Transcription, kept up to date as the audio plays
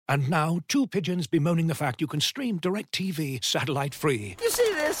And now, two pigeons bemoaning the fact you can stream DirecTV satellite-free. You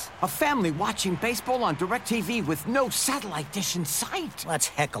see this? A family watching baseball on DirecTV with no satellite dish in sight. Let's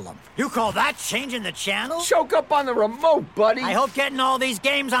heckle them. You call that changing the channel? Choke up on the remote, buddy. I hope getting all these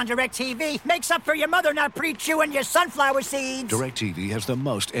games on DirecTV makes up for your mother not pre-chewing your sunflower seeds. DirecTV has the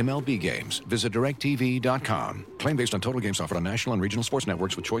most MLB games. Visit DirecTV.com. Claim based on total games offered on national and regional sports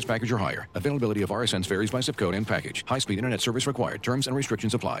networks with choice package or higher. Availability of RSNs varies by zip code and package. High-speed internet service required. Terms and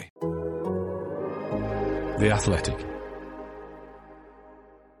restrictions apply. The Athletic.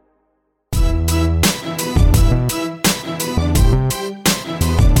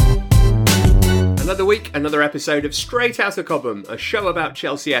 Another week, another episode of Straight Outta Cobham, a show about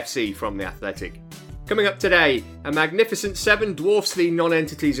Chelsea FC from The Athletic. Coming up today, a magnificent 7 dwarfs the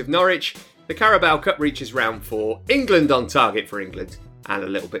non-entities of Norwich, the Carabao Cup reaches round 4, England on target for England, and a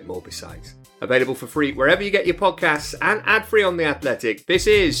little bit more besides. Available for free wherever you get your podcasts and ad-free on The Athletic. This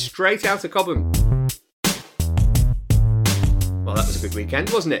is Straight Outta Cobham. Well, that was a good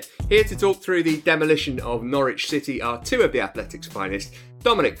weekend, wasn't it? Here to talk through the demolition of Norwich City are two of The Athletic's finest,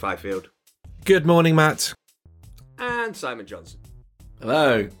 Dominic Fifield. Good morning, Matt. And Simon Johnson.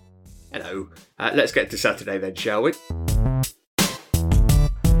 Hello. Hello. Let's get to Saturday then, shall we?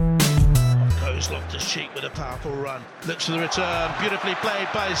 Loftus-Cheek with a powerful run. Looks for the return. Beautifully played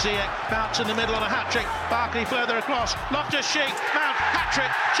by Ziyech. Bounce in the middle on a hat-trick. Barkley further across. Loftus-Cheek. Mount. Hat-trick.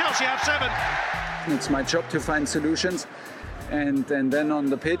 Chelsea have 7. It's my job to find solutions. And then on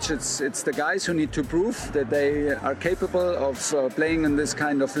the pitch, it's the guys who need to prove that they are capable of playing on this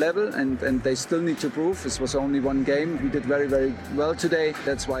kind of level. And they still need to prove. This was only one game. We did very, very well today.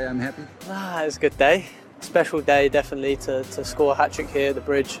 That's why I'm happy. It was a good day. Special day, definitely, to score a hat-trick here at the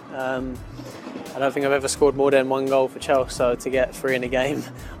Bridge. I don't think I've ever scored more than one goal for Chelsea, so to get 3 in a game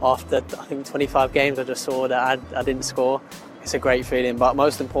after, I think, 25 games I just saw that I didn't score, it's a great feeling. But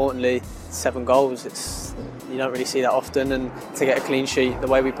most importantly, 7 goals, you don't really see that often, and to get a clean sheet, the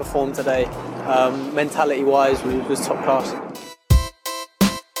way we performed today, mentality-wise, was top class.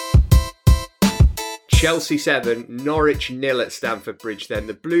 Chelsea 7, Norwich 0 at Stamford Bridge then.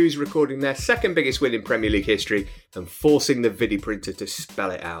 The Blues recording their second biggest win in Premier League history and forcing the Vidi printer to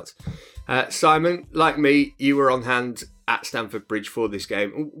spell it out. Simon, like me, you were on hand at Stamford Bridge for this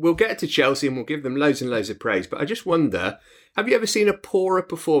game. We'll get to Chelsea and we'll give them loads and loads of praise, but I just wonder, have you ever seen a poorer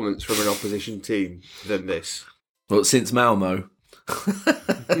performance from an opposition team than this? Well, since Malmo.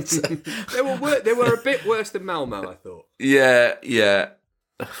 They were a bit worse than Malmo, I thought. Yeah.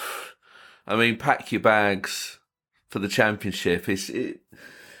 I mean, pack your bags for the Championship.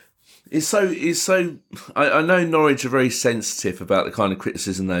 It's so. I know Norwich are very sensitive about the kind of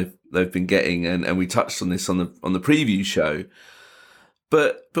criticism they've been getting, and we touched on this on the preview show.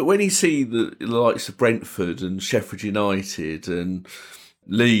 But when you see the likes of Brentford and Sheffield United and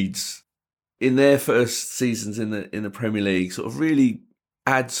Leeds in their first seasons in the Premier League, sort of really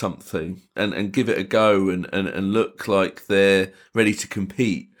add something and give it a go and look like they're ready to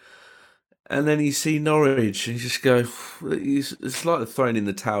compete. And then you see Norwich and you just go, it's like they're throwing in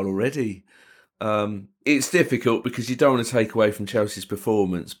the towel already. It's difficult because you don't want to take away from Chelsea's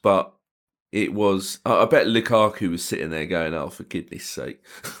performance, but it was, I bet Lukaku was sitting there going, oh, for goodness sake.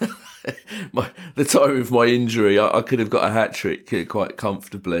 The time of my injury, I could have got a hat-trick quite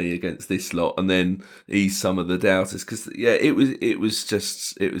comfortably against this lot and then ease some of the doubters. Because, yeah, it was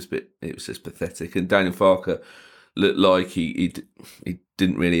just pathetic. And Daniel Farke looked like he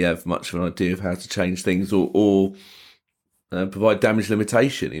didn't really have much of an idea of how to change things or provide damage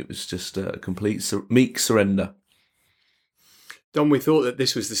limitation. It was just a complete meek surrender. Dom, we thought that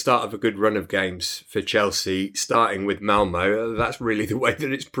this was the start of a good run of games for Chelsea, starting with Malmo. That's really the way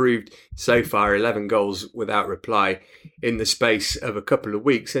that it's proved so far. 11 goals without reply in the space of a couple of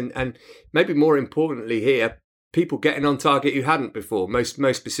weeks. And maybe more importantly here, people getting on target who hadn't before. Most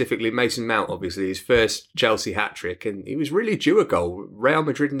specifically, Mason Mount, obviously, his first Chelsea hat-trick. And he was really due a goal. Real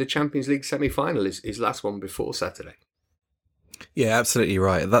Madrid in the Champions League semi-final, his last one before Saturday. Yeah, absolutely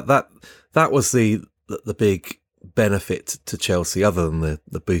right. That was the big benefit to Chelsea, other than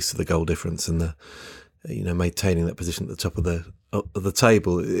the boost of the goal difference and the maintaining that position at the top of the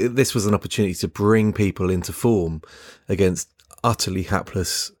table. This was an opportunity to bring people into form against utterly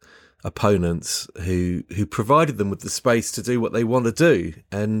hapless opponents who provided them with the space to do what they want to do,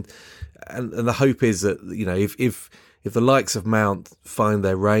 and the hope is that if the likes of Mount find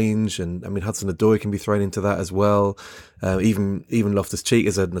their range, and I mean Hudson-Odoi can be thrown into that as well. Even Loftus-Cheek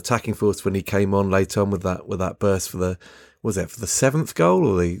as an attacking force when he came on late on with that burst for the 7th goal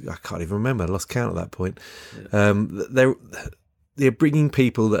or I can't even remember. I lost count at that point. Yeah. They're bringing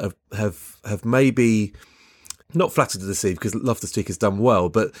people that have maybe not flattered to deceive because Loftus-Cheek has done well,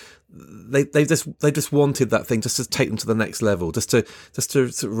 but they just wanted that thing just to take them to the next level, just to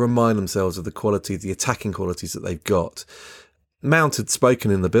sort of remind themselves of the quality, the attacking qualities that they've got. Mount had spoken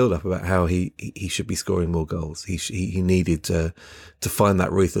in the build-up about how he should be scoring more goals. He needed to find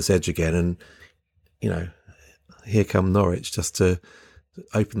that ruthless edge again, and here come Norwich just to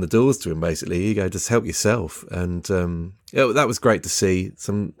open the doors to him. Basically, you go, just help yourself, and that was great to see.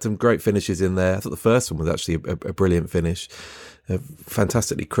 Some great finishes in there. I thought the first one was actually a brilliant finish,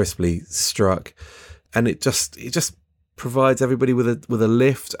 fantastically crisply struck, and it just provides everybody with a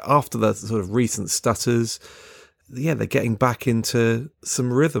lift after the sort of recent stutters. Yeah, they're getting back into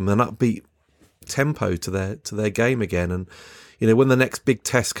some rhythm and upbeat tempo to their game again. And when the next big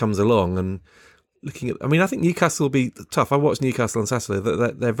test comes along, and looking at, I think Newcastle will be tough. I watched Newcastle on Saturday.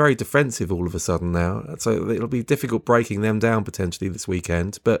 They're very defensive all of a sudden now, so it'll be difficult breaking them down potentially this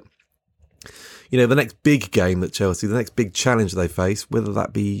weekend. But the next big game that Chelsea, the next big challenge they face, whether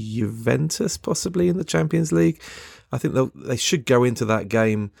that be Juventus possibly in the Champions League, I think they should go into that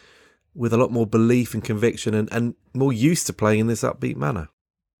game with a lot more belief and conviction and more used to playing in this upbeat manner.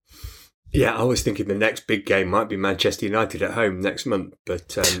 Yeah, I was thinking the next big game might be Manchester United at home next month,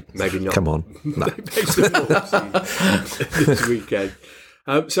 but maybe not. Come on. No. This weekend.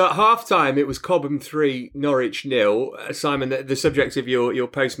 So at half-time, it was Cobham 3, Norwich 0. Simon, the subject of your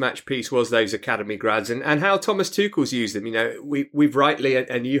post-match piece was those academy grads and how Thomas Tuchel's used them. We've rightly,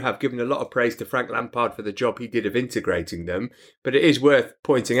 and you have, given a lot of praise to Frank Lampard for the job he did of integrating them, but it is worth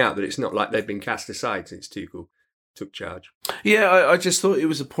pointing out that it's not like they've been cast aside since Tuchel took charge. Yeah, I just thought it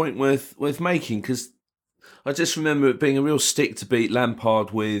was a point worth making, because I just remember it being a real stick to beat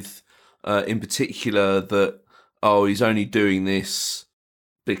Lampard with, in particular, that, he's only doing this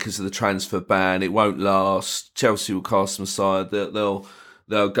because of the transfer ban. It won't last. Chelsea will cast them aside. They'll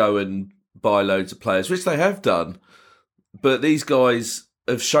go and buy loads of players, which they have done. But these guys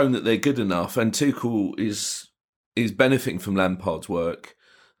have shown that they're good enough, and Tuchel is benefiting from Lampard's work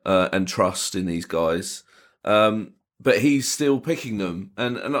and trust in these guys. But he's still picking them,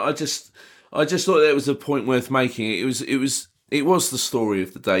 and I just thought that was a point worth making. It was the story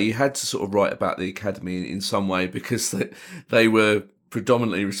of the day. You had to sort of write about the academy in some way because they were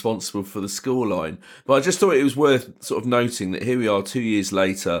predominantly responsible for the scoreline. But I just thought it was worth sort of noting that here we are 2 years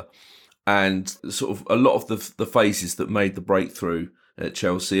later, and sort of a lot of the faces that made the breakthrough at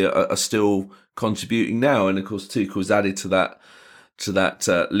Chelsea are still contributing now. And of course, Tuchel's added to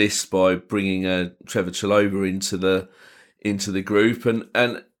that list by bringing Trevor Chalobah into the group,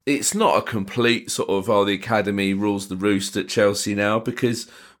 and it's not a complete sort of the academy rules the roost at Chelsea now, because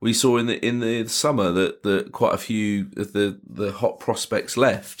we saw in the summer that quite a few of the hot prospects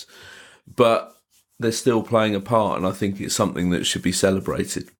left, but they're still playing a part, and I think it's something that should be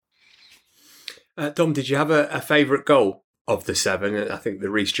celebrated. Dom, did you have a favourite goal of the 7? I think the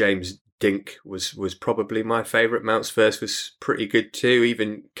Reece James dink was probably my favourite. Mount's first was pretty good too.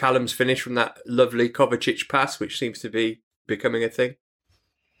 Even Callum's finish from that lovely Kovacic pass, which seems to be becoming a thing.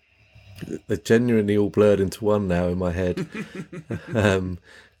 They're genuinely all blurred into one now in my head.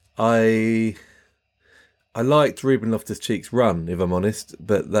 I liked Ruben Loftus-Cheek's run, if I'm honest,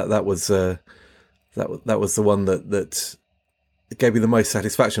 but that was the one that gave me the most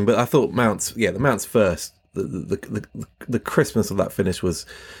satisfaction. But I thought the Mount's first, the crispness of that finish was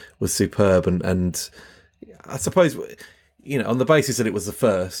superb, and I suppose on the basis that it was the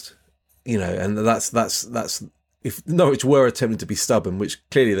first, and that's if Norwich were attempting to be stubborn, which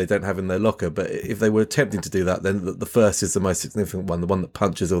clearly they don't have in their locker, but if they were attempting to do that, then the first is the most significant one, the one that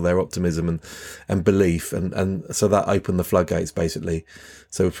punches all their optimism and belief, and so that opened the floodgates basically.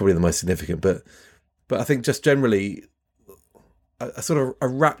 So it's probably the most significant, but I think just generally a sort of a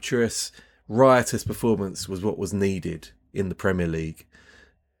rapturous, riotous performance was what was needed in the Premier League,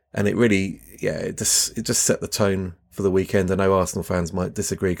 and it really, it just set the tone for the weekend. I know Arsenal fans might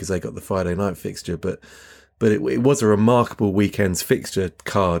disagree because they got the Friday night fixture, but it was a remarkable weekend's fixture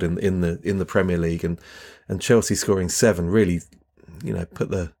card in the Premier League, and Chelsea scoring 7 really,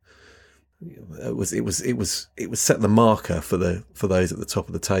 put it was set the marker for those at the top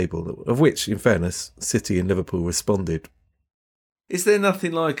of the table, of which, in fairness, City and Liverpool responded. Is there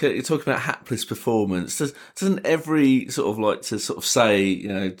nothing like you're talking about hapless performance? Doesn't every sort of like to sort of say,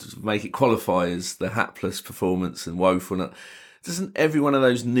 to make it qualify as the hapless performance and woeful? Doesn't every one of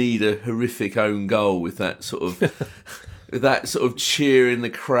those need a horrific own goal with that sort of cheer in the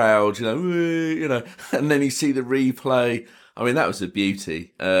crowd, and then you see the replay. I mean, that was a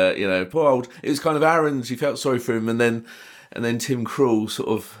beauty. Poor old. It was kind of Aaron's. You felt sorry for him, and then Tim Krul sort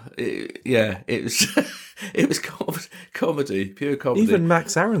of. It was. It was comedy, pure comedy. Even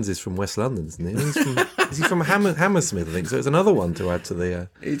Max Aarons is from West London, isn't he? Is he from Hammersmith, I think? So it's another one to add to the...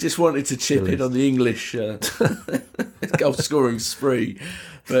 he just wanted to chip in on the English goal scoring spree.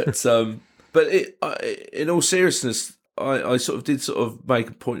 But in all seriousness, I sort of did sort of make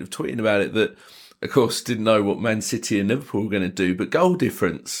a point of tweeting about it that, of course, didn't know what Man City and Liverpool were going to do, but goal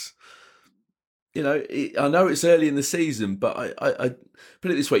difference... You know, I know it's early in the season, but I put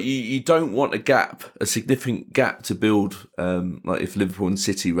it this way: you don't want a significant gap to build. Like if Liverpool and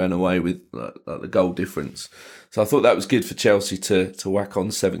City ran away with like the goal difference, so I thought that was good for Chelsea to whack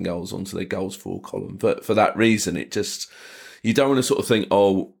on 7 goals onto their goals for column. But for that reason, you don't want to sort of think,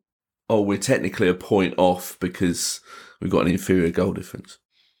 oh, we're technically a point off because we've got an inferior goal difference.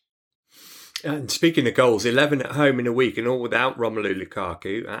 And speaking of goals, 11 at home in a week and all without Romelu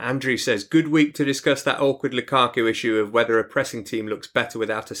Lukaku. Andrew says, good week to discuss that awkward Lukaku issue of whether a pressing team looks better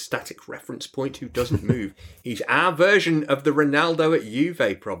without a static reference point who doesn't move. He's our version of the Ronaldo at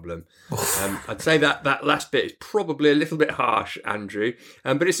Juve problem. I'd say that last bit is probably a little bit harsh, Andrew.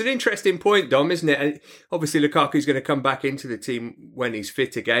 But it's an interesting point, Dom, isn't it? And obviously, Lukaku's going to come back into the team when he's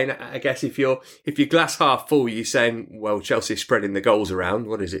fit again. I guess if you're glass half full, you're saying, well, Chelsea's spreading the goals around.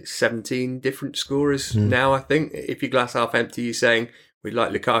 What is it, 17 different scorers now, I think? If you're glass half empty, you're saying we'd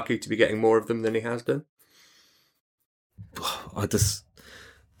like Lukaku to be getting more of them than he has done? I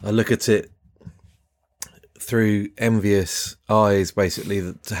look at it through envious eyes,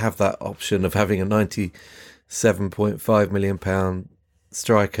 basically, to have that option of having a £97.5 million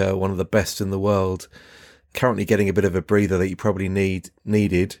striker, one of the best in the world, currently getting a bit of a breather that you probably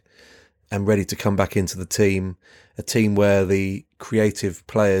needed, and ready to come back into the team, a team where the creative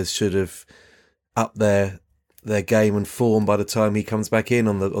players should have upped their game and form by the time he comes back in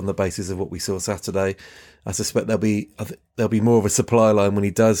on the basis of what we saw Saturday. I suspect there'll be more of a supply line when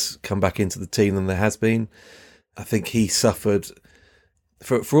he does come back into the team than there has been. I think he suffered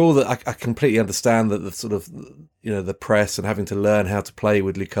for all that. I completely understand that the sort of, you know, the press and having to learn how to play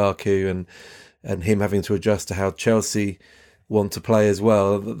with Lukaku and him having to adjust to how Chelsea want to play as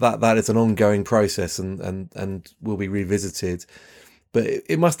well. That is an ongoing process and will be revisited. But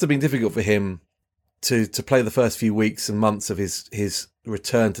it must have been difficult for him to play the first few weeks and months of his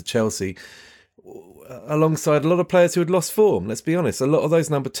return to Chelsea alongside a lot of players who had lost form. Let's be honest, a lot of those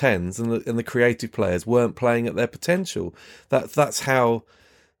number 10s and the creative players weren't playing at their potential. That's how.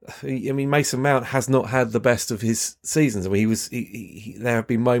 I mean, Mason Mount has not had the best of his seasons. I mean, there have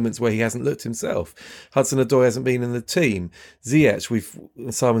been moments where he hasn't looked himself. Hudson-Odoi hasn't been in the team.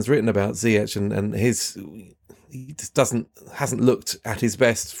 Ziyech, Simon's written about Ziyech and he just hasn't looked at his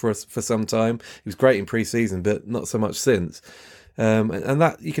best for some time. He was great in pre-season, but not so much since. And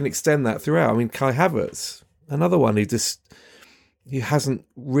that you can extend that throughout. I mean, Kai Havertz, another one who hasn't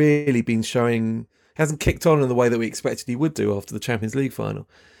really been showing, hasn't kicked on in the way that we expected he would do after the Champions League final.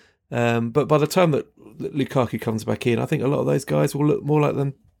 But by the time that Lukaku comes back in, I think a lot of those guys will look more like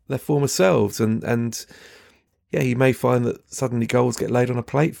their former selves, and yeah, he may find that suddenly goals get laid on a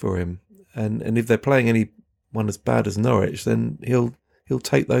plate for him, and if they're playing anyone as bad as Norwich, then he'll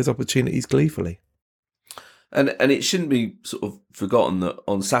take those opportunities gleefully. And it shouldn't be sort of forgotten that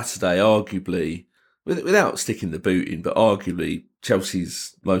on Saturday, arguably, without sticking the boot in, but arguably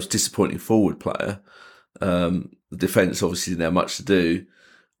Chelsea's most disappointing forward player, the defence obviously didn't have much to do,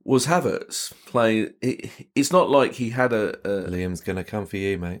 was Havertz playing. It's not like he had Liam's going to come for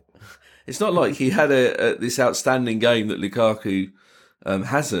you, mate. It's not like he had this outstanding game that Lukaku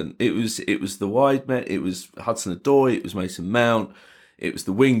hasn't. It was the wide men. It was Hudson-Odoi. It was Mason Mount. It was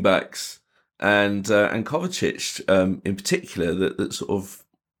the wing backs and Kovacic in particular that sort of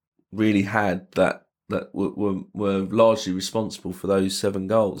really had that were largely responsible for those 7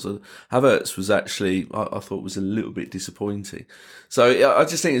 goals. Havertz was actually, I thought, was a little bit disappointing. So I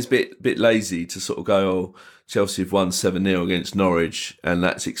just think it's a bit lazy to sort of go, oh, Chelsea have won 7-0 against Norwich and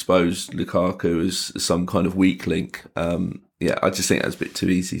that's exposed Lukaku as some kind of weak link. I just think that's a bit too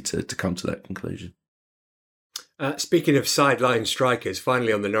easy to come to that conclusion. Speaking of sideline strikers,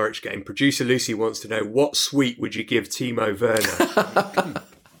 finally on the Norwich game, producer Lucy wants to know, what sweet would you give Timo Werner?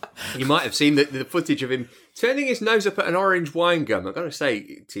 You might have seen the footage of him turning his nose up at an orange wine gum. I've got to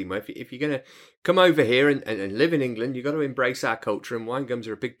say, Timo, if you're going to come over here and live in England, you've got to embrace our culture, and wine gums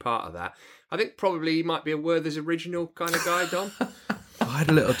are a big part of that. I think probably he might be a Werther's original kind of guy, Dom. I had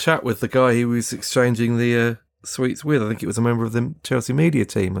a little chat with the guy he was exchanging the sweets with. I think it was a member of the Chelsea media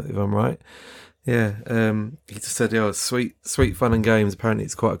team, if I'm right. Yeah, he just said, sweet fun and games. Apparently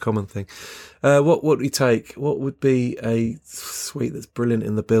it's quite a common thing. What would he take? What would be a sweet that's brilliant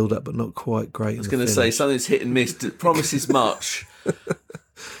in the build-up but not quite great? I was going to say something that's hit and miss. Promises much.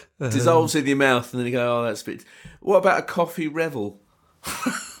 dissolves in your mouth, and then you go, "Oh, that's a bit." What about a coffee revel?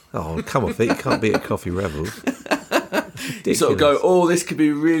 Oh, come off it! You can't beat a coffee revel. You sort of go, "Oh, this could be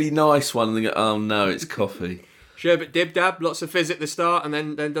a really nice one," and then go, "Oh no, it's coffee." Sherbet dib dab, lots of fizz at the start, and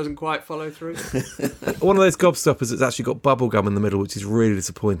then doesn't quite follow through. One of those gobstoppers that's actually got bubble gum in the middle, which is really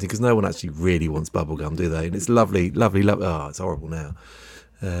disappointing because no one actually really wants bubble gum, do they? And it's lovely, lovely, lovely. Oh, it's horrible now.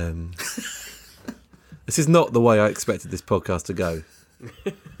 This is not the way I expected this podcast to go.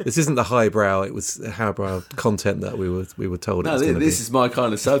 This isn't the highbrow. It was highbrow content that we were told. No, this is my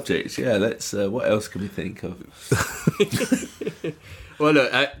kind of subject. Yeah, let's. What else can we think of? Well,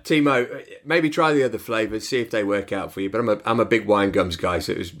 look, Timo, maybe try the other flavours, see if they work out for you. But I'm a big wine gums guy,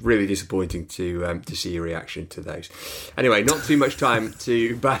 so it was really disappointing to see your reaction to those. Anyway, not too much time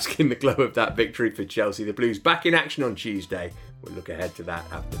to bask in the glow of that victory for Chelsea. The Blues back in action on Tuesday. We'll look ahead to that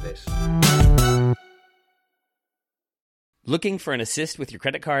after this. Looking for an assist with your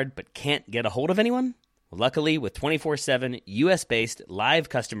credit card but can't get a hold of anyone? Well, luckily, with 24/7 US-based live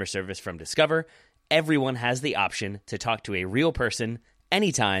customer service from Discover, everyone has the option to talk to a real person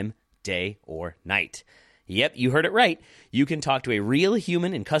anytime, day or night. Yep, you heard it right. You can talk to a real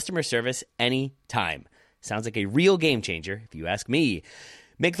human in customer service anytime. Sounds like a real game changer, if you ask me.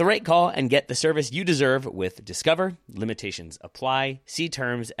 Make the right call and get the service you deserve with Discover. Limitations apply. See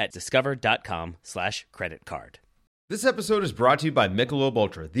terms at discover.com/creditcard. This episode is brought to you by Michelob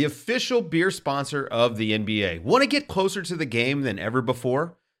Ultra, the official beer sponsor of the NBA. Want to get closer to the game than ever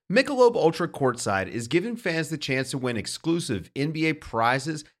before? Michelob Ultra Courtside is giving fans the chance to win exclusive NBA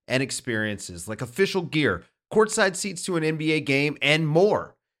prizes and experiences like official gear, courtside seats to an NBA game, and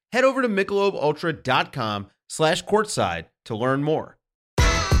more. Head over to MichelobUltra.com/courtside to learn more.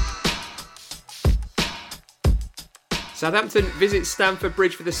 Southampton visit Stamford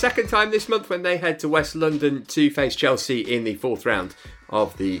Bridge for the second time this month when they head to West London to face Chelsea in the fourth round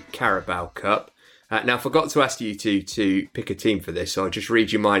of the Carabao Cup. Now, I forgot to ask you to pick a team for this, so I'll just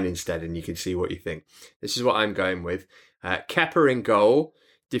read you mine instead and you can see what you think. This is what I'm going with. Kepa in goal,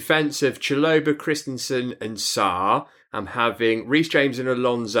 defence of Chalobah, Christensen and Sarr. I'm having Reece James and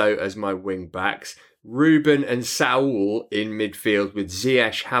Alonso as my wing-backs. Ruben and Saul in midfield with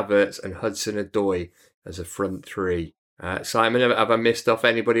Ziyech, Havertz and Hudson-Odoi as a front three. Simon, have I missed off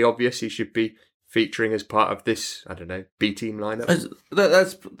anybody obvious who should be featuring as part of this, I don't know, B-team lineup?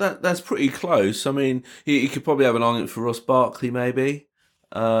 That's pretty close. I mean, you could probably have an argument for Ross Barkley, maybe.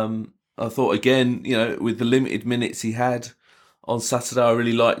 I thought, again, with the limited minutes he had on Saturday, I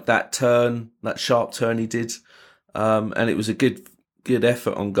really liked that sharp turn he did. And it was a good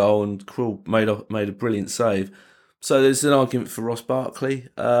effort on goal, and Krul made a brilliant save. So there's an argument for Ross Barkley.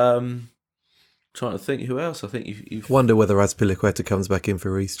 Trying to think who else. I think you've wonder whether Azpilicueta comes back in for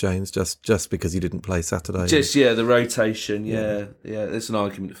Reece James just because he didn't play Saturday. The rotation. Yeah. There's an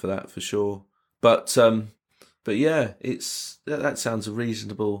argument for that for sure. But yeah, that sounds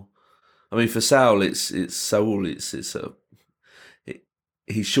reasonable. I mean, for Saul, he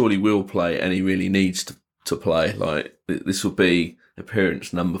surely will play, and he really needs to play. Like, this will be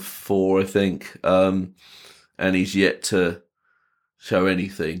appearance number 4, I think, and he's yet to show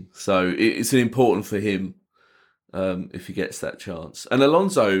anything, so it's important for him if he gets that chance. And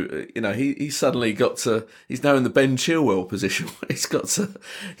Alonso, he suddenly he's now in the Ben Chilwell position. He's got to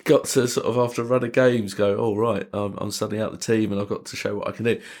sort of, after a run of games, go, all right, I'm suddenly out the team and I've got to show what I can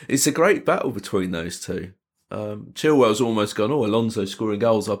do. It's a great battle between those two. Chilwell's almost gone, Alonso scoring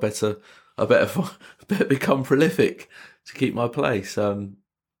goals, I better become prolific to keep my place.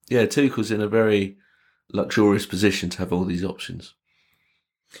 Tuchel's in a very luxurious position to have all these options.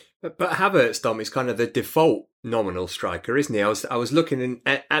 But Havertz, Dom, is kind of the default nominal striker, isn't he? I was looking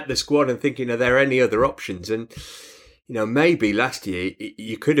at the squad and thinking, are there any other options? And, maybe last year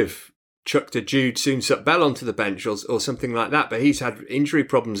you could have chucked a Jude Soon-Suk-Bell onto the bench or something like that. But he's had injury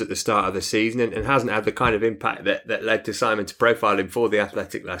problems at the start of the season and hasn't had the kind of impact that led to Simon to profile him for the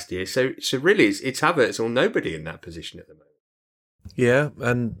Athletic last year. So really, it's Havertz or nobody in that position at the moment. Yeah,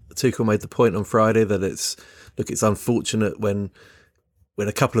 and Tuchel made the point on Friday that it's unfortunate when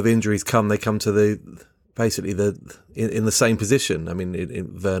a couple of injuries come, they come to in the same position. I mean,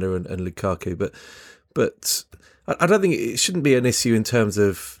 in Werner and Lukaku, but I don't think it shouldn't be an issue in terms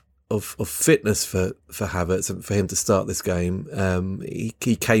of fitness for Havertz and for him to start this game.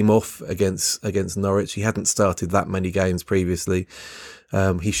 He came off against Norwich. He hadn't started that many games previously.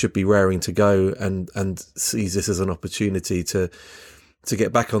 He should be raring to go and sees this as an opportunity to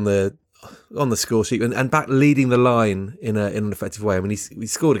get back on the on the score sheet and back leading the line in an effective way. I mean, he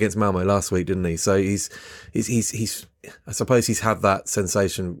scored against Malmo last week, didn't he? So he's I suppose he's had that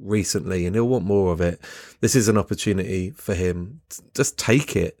sensation recently, and he'll want more of it. This is an opportunity for him. Just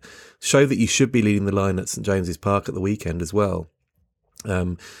take it. Show that you should be leading the line at St James's Park at the weekend as well.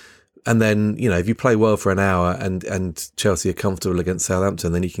 And then, if you play well for an hour and Chelsea are comfortable against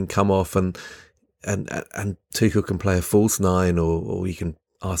Southampton, then you can come off and Tuchel can play a false nine, or you can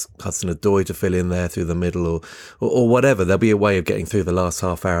ask Hudson-Odoi to fill in there through the middle, or whatever. There'll be a way of getting through the last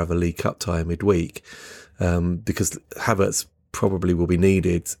half hour of a League Cup tie midweek, because Havertz probably will be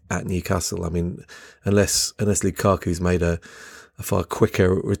needed at Newcastle. I mean, unless Lukaku's made a far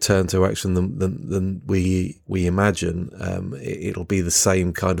quicker return to action than we imagine, it'll be the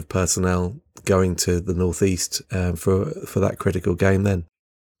same kind of personnel going to the northeast for that critical game then.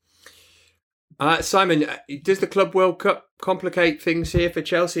 Simon, does the Club World Cup complicate things here for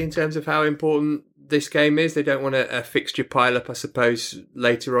Chelsea in terms of how important this game is? They don't want a fixture pile up, I suppose,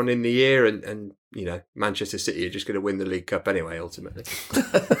 later on in the year, and Manchester City are just going to win the League Cup anyway, ultimately.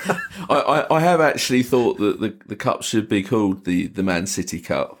 I have actually thought that the cup should be called the Man City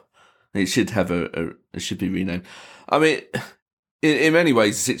Cup. It should have it should be renamed. I mean, in many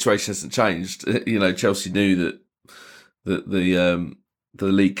ways, the situation hasn't changed. Chelsea knew that the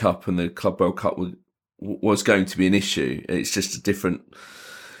League Cup and the Club World Cup was going to be an issue. It's just a different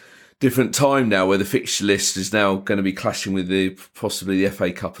time now, where the fixture list is now going to be clashing with possibly the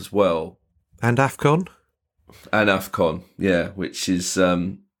FA Cup as well. And AFCON? And AFCON, yeah, which is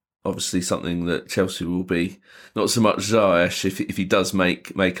obviously something that Chelsea will be not so much Ziyech if he does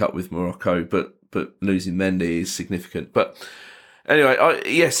make up with Morocco, but losing Mendy is significant. But anyway,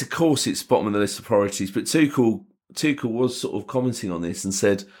 yes, of course it's bottom of the list of priorities, but Tuchel was sort of commenting on this and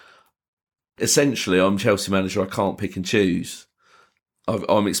said, essentially, I'm Chelsea manager, I can't pick and choose.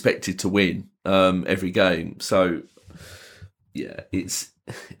 I'm expected to win every game. So, yeah,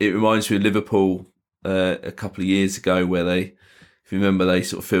 it reminds me of Liverpool a couple of years ago, where if you remember, they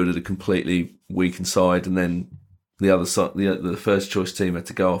sort of fielded a completely weakened side, and then the other side, the first choice team had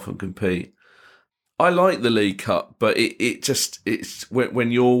to go off and compete. I like the League Cup, but it's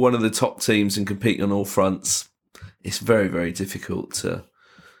when you're one of the top teams and competing on all fronts, it's very, very difficult to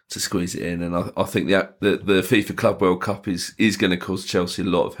squeeze it in. And I think the FIFA Club World Cup is going to cause Chelsea a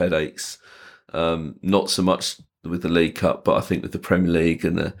lot of headaches. Not so much with the League Cup, but I think with the Premier League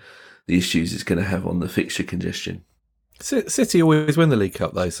and the issues it's going to have on the fixture congestion. City always win the League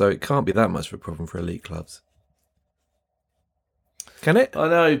Cup though, so it can't be that much of a problem for elite clubs. Can it? I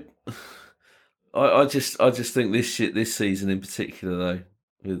know. I just think this season in particular though,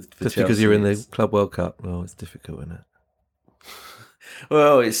 just Chelsea, because you're in the Club World Cup. Oh, it's difficult, isn't it?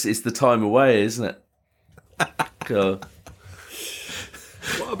 Well, it's the time away, isn't it? God.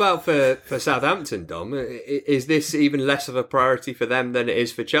 What about for Southampton, Dom? Is this even less of a priority for them than it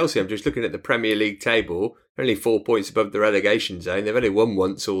is for Chelsea? I'm just looking at the Premier League table. They're only 4 points above the relegation zone. They've only won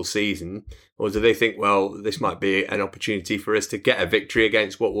once all season. Or do they think, well, this might be an opportunity for us to get a victory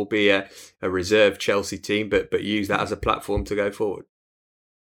against what will be a reserve Chelsea team, but use that as a platform to go forward?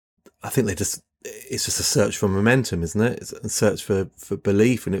 I think it's just a search for momentum, isn't it? It's a search for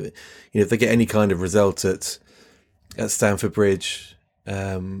belief. And if they get any kind of result at Stamford Bridge,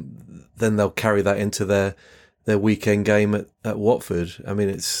 then they'll carry that into their weekend game at Watford. I mean,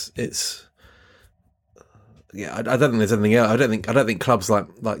 it's yeah. I don't think there's anything else. I don't think clubs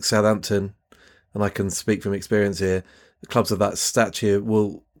like Southampton, and I can speak from experience here, clubs of that stature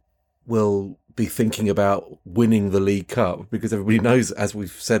will be thinking about winning the League Cup, because everybody knows, as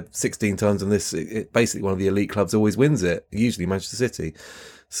we've said 16 times on this, it basically one of the elite clubs always wins it, usually Manchester City.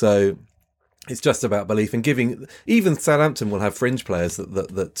 So it's just about belief and giving. Even Southampton will have fringe players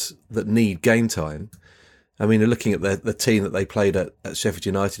that need game time. I mean, looking at the team that they played at Sheffield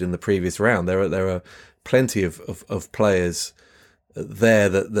United in the previous round, there are plenty of players there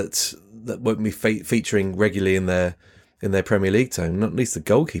that won't be featuring regularly in their Premier League team. Not least the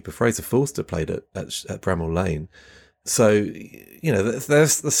goalkeeper, Fraser Forster, played at Bramall Lane. So,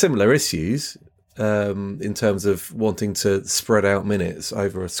 there's the similar issues in terms of wanting to spread out minutes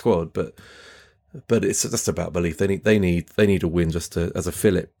over a squad, but it's just about belief. They need a win just as a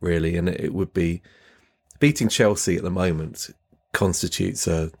fillip, really, and it would be beating Chelsea at the moment constitutes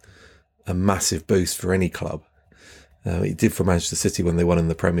a massive boost for any club. It did for Manchester City when they won in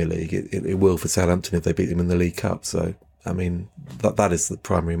the Premier League. It will for Southampton if they beat them in the League Cup. So, I mean, that is the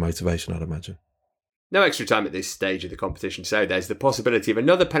primary motivation, I'd imagine. No extra time at this stage of the competition, so there's the possibility of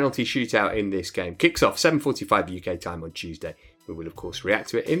another penalty shootout in this game. Kicks off 7:45 UK time on Tuesday. We will, of course, react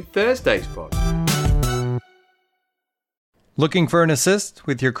to it in Thursday's pod. Looking for an assist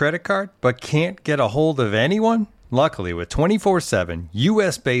with your credit card, but can't get a hold of anyone? Luckily, with 24/7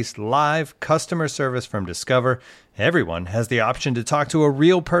 U.S.-based live customer service from Discover, everyone has the option to talk to a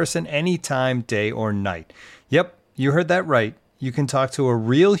real person anytime, day or night. Yep, you heard that right. You can talk to a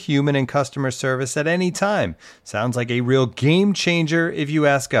real human in customer service at any time. Sounds like a real game changer if you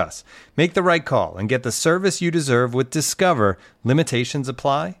ask us. Make the right call and get the service you deserve with Discover. Limitations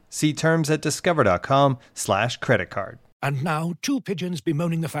apply. See terms at discover.com/creditcard. And now, two pigeons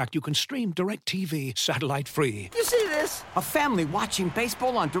bemoaning the fact you can stream DirecTV satellite-free. You see this? A family watching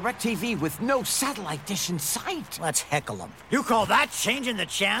baseball on DirecTV with no satellite dish in sight. Let's heckle them. You call that changing the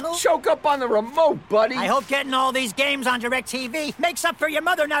channel? Choke up on the remote, buddy. I hope getting all these games on DirecTV makes up for your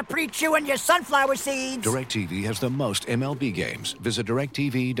mother not pre-chewing your sunflower seeds. DirecTV has the most MLB games. Visit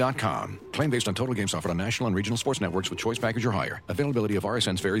DirecTV.com. Claim based on total games offered on national and regional sports networks with choice package or higher. Availability of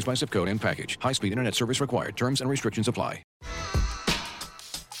RSNs varies by zip code and package. High-speed internet service required. Terms and restrictions apply.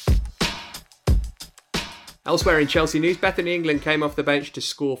 Elsewhere in Chelsea news, Bethany England came off the bench to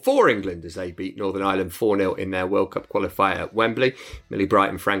score for England as they beat Northern Ireland 4-0 in their World Cup qualifier at Wembley. Millie Bright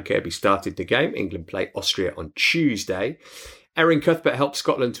and Fran Kirby started the game. England play Austria on Tuesday. Erin Cuthbert helped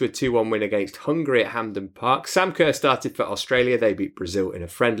Scotland to a 2-1 win against Hungary at Hampden Park. Sam Kerr started for Australia. They beat Brazil in a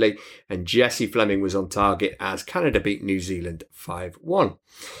friendly. And Jessie Fleming was on target as Canada beat New Zealand 5-1.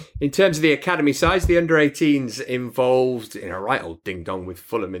 In terms of the academy sides, the under-18s involved in a right old ding-dong with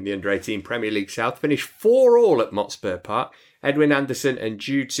Fulham in the under-18 Premier League South finished 4-4 at Motspur Park. Edwin Anderson and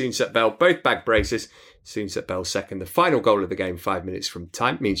Jude Soonsup-Bell both bagged braces. Soonsup-Bell second. The final goal of the game 5 minutes from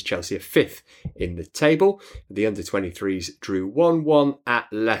time means Chelsea are fifth in the table. The under-23s drew 1-1 at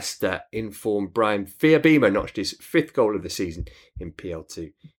Leicester. Informed Brian Fierbeamer notched his fifth goal of the season in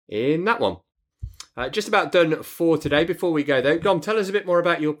PL2 in that one. Just about done for today. Before we go though, Dom, tell us a bit more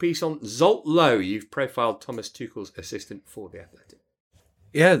about your piece on Zsolt Lowe. You've profiled Thomas Tuchel's assistant for The Athletic.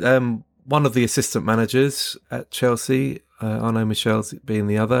 Yeah, one of the assistant managers at Chelsea, Arnaud Michel being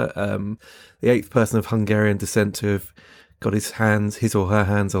the other, the eighth person of Hungarian descent to have got his or her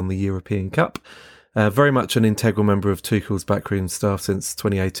hands on the European Cup. Very much an integral member of Tuchel's backroom staff since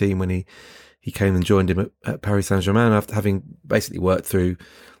 2018 when he came and joined him at Paris Saint-Germain after having basically worked through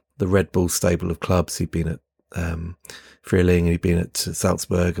the Red Bull stable of clubs. He'd been at Frieling and he'd been at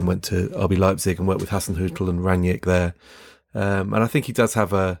Salzburg and went to RB Leipzig and worked with Hasenhüttl and Rangnick there. And I think he does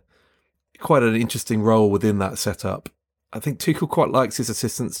have quite an interesting role within that setup. I think Tuchel quite likes his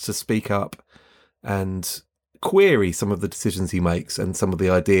assistants to speak up and query some of the decisions he makes and some of the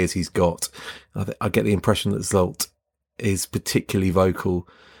ideas he's got. I get the impression that Zsolt is particularly vocal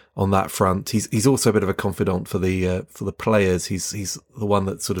on that front. He's also a bit of a confidant for the players. He's the one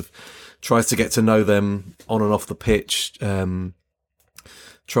that sort of tries to get to know them on and off the pitch.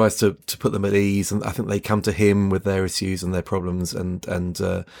 Tries to put them at ease, and I think they come to him with their issues and their problems, and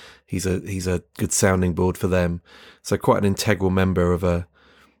he's a good sounding board for them. So quite an integral member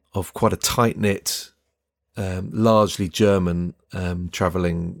of quite a tight knit, largely German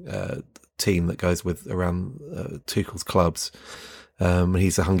travelling team that goes with around Tuchel's clubs.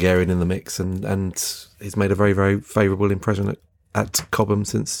 He's a Hungarian in the mix, and he's made a very, very favourable impression at Cobham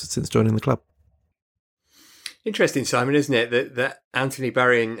since joining the club. Interesting, Simon, isn't it, that Anthony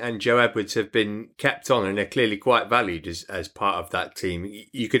Barry and Joe Edwards have been kept on and are clearly quite valued as part of that team.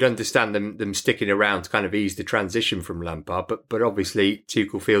 You could understand them sticking around to kind of ease the transition from Lampard, but obviously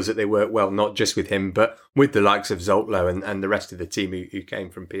Tuchel feels that they work well, not just with him, but with the likes of Zsolt Lowe and the rest of the team who came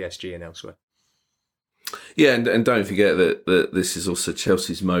from PSG and elsewhere. Yeah, and don't forget that this is also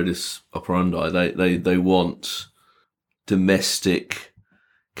Chelsea's modus operandi. They want domestic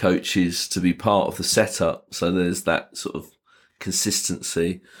coaches to be part of the setup, so there's that sort of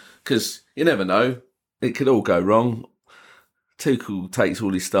consistency, because you never know, it could all go wrong. Tuchel takes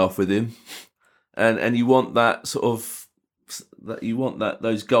all his staff with him, and you want that sort of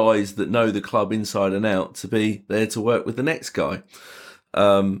those guys that know the club inside and out to be there to work with the next guy.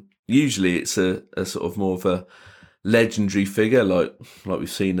 Usually it's a sort of more of a legendary figure like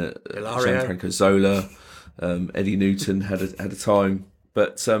we've seen at Gianfranco Zola. Eddie Newton had a time.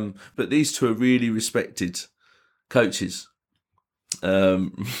 But these two are really respected coaches.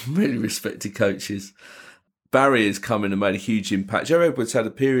 Really respected coaches. Barry has come in and made a huge impact. Joe Edwards had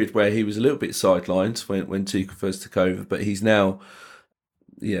a period where he was a little bit sidelined when Tuchel first took over, but he's now,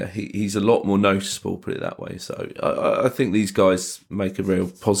 he's a lot more noticeable, put it that way. So I think these guys make a real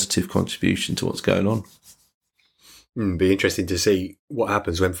positive contribution to what's going on. Be interesting to see what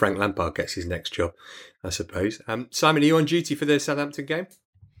happens when Frank Lampard gets his next job, I suppose. Simon, are you on duty for the Southampton game?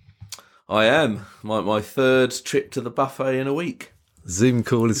 I am. My third trip to the buffet in a week. Zoom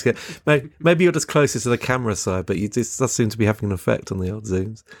call is good. Maybe you're just closer to the camera side, but you just does seem to be having an effect on the old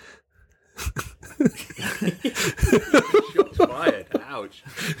Zooms. Shots fired. Ouch.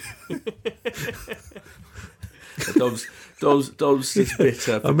 Dom's just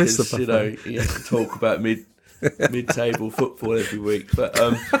bitter because he has to talk about mid-table football every week. But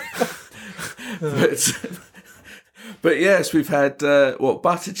yes, we've had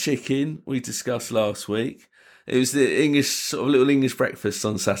butter chicken we discussed last week. It was the little English breakfast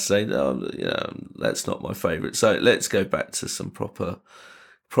on Saturday. That's not my favourite. So let's go back to some proper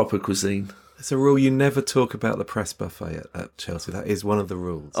cuisine. It's a rule you never talk about the press buffet at Chelsea. That is one of the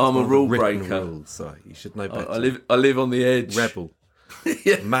rules. I'm a rule breaker. Rules, so you should know better. I live on the edge. Rebel.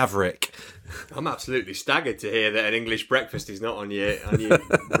 Yeah. Maverick. I'm absolutely staggered to hear that an English breakfast is not on your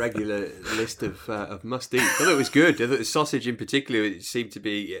regular list of must-eat. I thought it was good. I thought the sausage in particular, it seemed to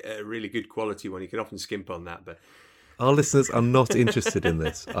be a really good quality one. You can often skimp on that, but our listeners are not interested in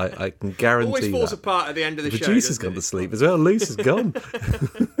this. I can guarantee. Always falls apart at the end of the show. The producer's gone to sleep as well. Luce is gone.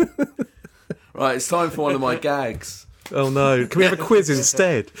 Right, it's time for one of my gags. Oh no! Can we have a quiz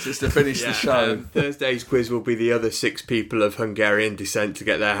instead? Just to finish the show. Thursday's quiz will be the other 6 people of Hungarian descent to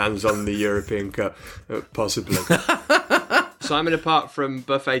get their hands on the European Cup, possibly. Simon, apart from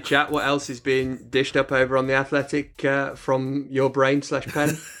buffet chat, what else is being dished up over on The Athletic from your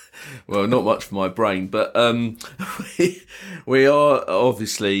brain/pen? Well, not much for my brain, but we are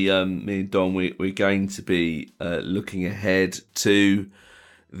obviously, me and Don, we're going to be looking ahead to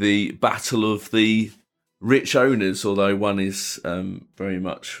the battle of the rich owners, although one is very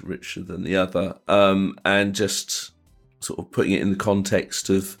much richer than the other, and just sort of putting it in the context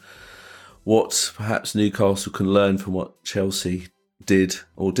of what perhaps Newcastle can learn from what Chelsea did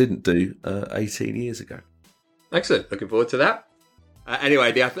or didn't do 18 years ago. Excellent. Looking forward to that.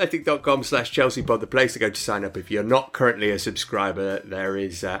 Anyway, theathletic.com/ChelseaPod, the place to go to sign up. If you're not currently a subscriber, there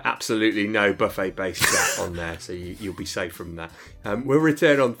is absolutely no buffet-based chat on there, so you'll be safe from that. We'll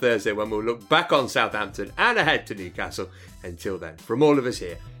return on Thursday when we'll look back on Southampton and ahead to Newcastle. Until then, from all of us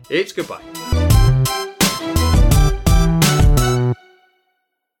here, it's goodbye.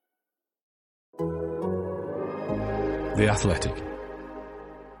 The Athletic.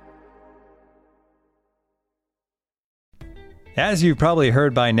 As you've probably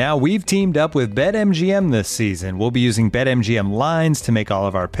heard by now, we've teamed up with BetMGM this season. We'll be using BetMGM lines to make all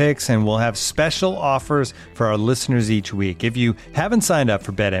of our picks, and we'll have special offers for our listeners each week. If you haven't signed up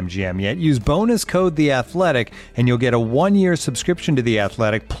for BetMGM yet, use bonus code THEATHLETIC, and you'll get a 1-year subscription to The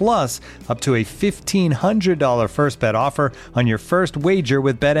Athletic, plus up to a $1,500 first bet offer on your first wager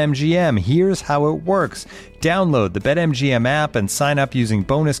with BetMGM. Here's how it works. Download the BetMGM app and sign up using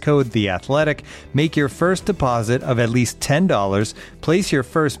bonus code THEATHLETIC. Make your first deposit of at least $10. Place your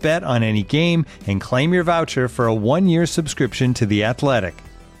first bet on any game and claim your voucher for a 1-year subscription to The Athletic.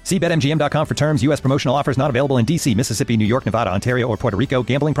 See BetMGM.com for terms. U.S. promotional offers not available in D.C., Mississippi, New York, Nevada, Ontario, or Puerto Rico.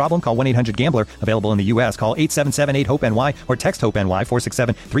 Gambling problem? Call 1-800-GAMBLER. Available in the U.S. Call 877-8-HOPE-NY or text HOPE-NY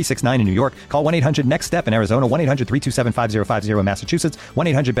 467-369 in New York. Call 1-800-NEXT-STEP in Arizona. 1-800-327-5050 in Massachusetts.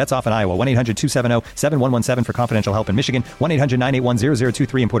 1-800-BETS-OFF in Iowa. 1-800-270-7117 for confidential help in Michigan.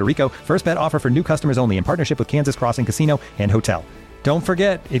 1-800-981-0023 in Puerto Rico. First bet offer for new customers only in partnership with Kansas Crossing Casino and Hotel. Don't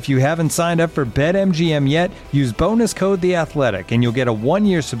forget, if you haven't signed up for BetMGM yet, use bonus code THEATHLETIC and you'll get a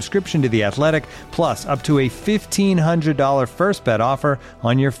 1-year subscription to The Athletic, plus up to a $1,500 first bet offer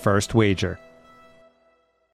on your first wager.